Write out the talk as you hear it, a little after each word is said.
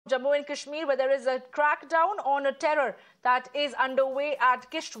Jammu and Kashmir, where there is a crackdown on a terror that is underway at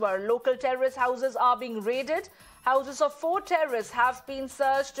Kishtwar. Local terrorist houses are being raided. Houses of 4 terrorists have been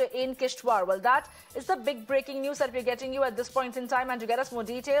searched in Kishtwar. Well, that is the big breaking news that we're getting you at this point in time. And to get us more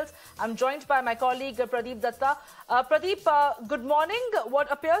details, I'm joined by my colleague Pradeep Datta. Pradeep, good morning.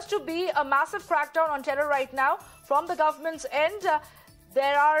 What appears to be a massive crackdown on terror right now from the government's end.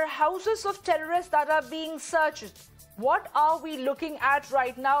 There are houses of terrorists that are being searched. What are we looking at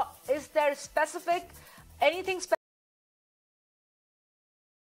right now? Is there anything specific?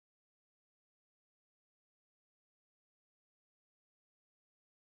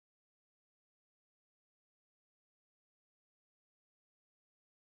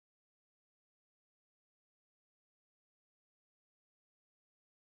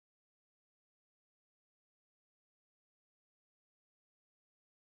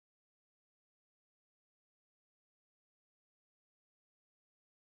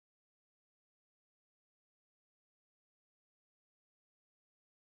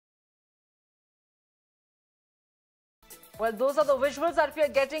 Well, those are the visuals that we are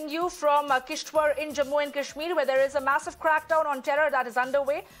getting you from Kishtwar in Jammu and Kashmir, where there is a massive crackdown on terror that is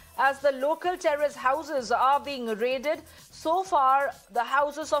underway as the local terrorist houses are being raided. So far, the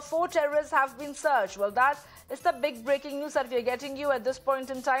houses of 4 terrorists have been searched. Well, that is the big breaking news that we are getting you at this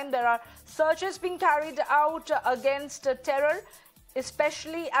point in time. There are searches being carried out against terror,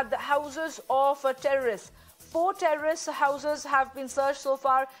 especially at the houses of terrorists. 4 terrorist houses have been searched so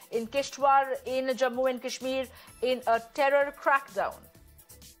far in Kishtwar, in Jammu and Kashmir, in a terror crackdown.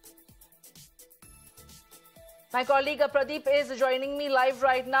 My colleague Pradeep is joining me live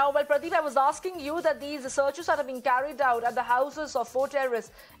right now. Well, Pradeep, I was asking you that these searches that are being carried out at the houses of 4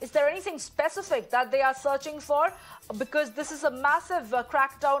 terrorists, is there anything specific that they are searching for? Because this is a massive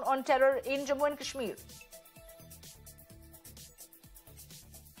crackdown on terror in Jammu and Kashmir.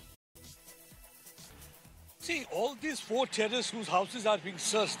 See, all these 4 terrorists whose houses are being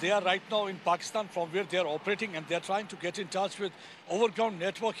searched, they are right now in Pakistan from where they are operating, and they are trying to get in touch with overground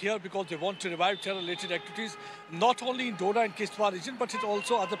network here because they want to revive terror-related activities, not only in Doda and Kishtwar region, but it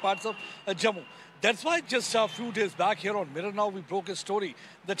also other parts of Jammu. That's why just a few days back here on Mirror Now, we broke a story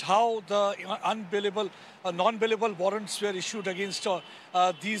that how the non-bailable warrants were issued against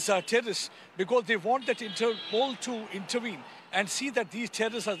these terrorists because they want that Interpol to intervene and see that these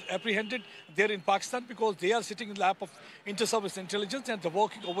terrorists are apprehended there in Pakistan because they are sitting in the lap of inter-service intelligence and they're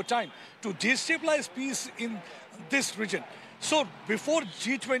working overtime to destabilize peace in this region. So before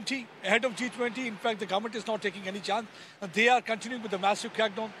G20, ahead of G20, in fact, the government is not taking any chance. They are continuing with the massive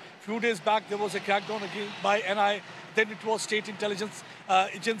crackdown. A few days back, there was a crackdown again by NI. Then it was State Intelligence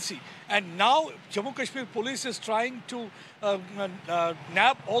Agency. And now Jammu Kashmir Police is trying to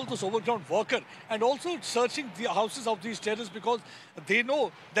nab all those overground workers and also searching the houses of these terrorists because they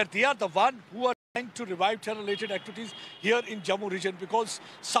know that they are the one who are trying to revive terror-related activities here in Jammu region because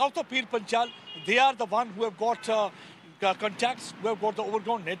south of Pir Panchal, they are the one who have got contacts, who have got the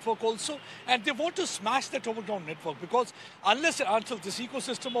overground network also, and they want to smash that overground network because unless and until this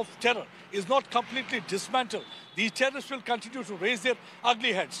ecosystem of terror is not completely dismantled, these terrorists will continue to raise their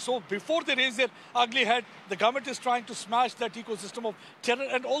ugly heads. So before they raise their ugly head, the government is trying to smash that ecosystem of terror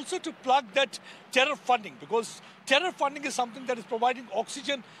and also to plug that terror funding because terror funding is something that is providing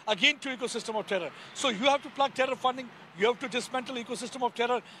oxygen again to ecosystem of terror. So you have to plug terror funding, you have to dismantle ecosystem of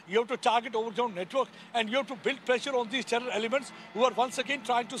terror, you have to target overground network, and you have to build pressure on these terror elements who are once again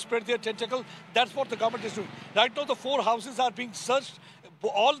trying to spread their tentacle. That's what the government is doing. Right now, the 4 houses are being searched.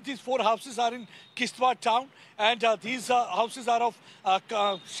 All these 4 houses are in Kishtwar town, and these houses are of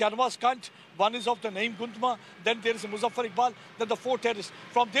Sharmas Kant. One is of the Naeem Gundma, then there is Muzaffar Iqbal, then the 4 terrorists.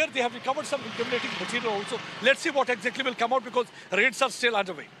 From there, they have recovered some incriminating material also. Let's see what exactly will come out because raids are still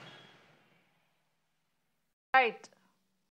underway. Right.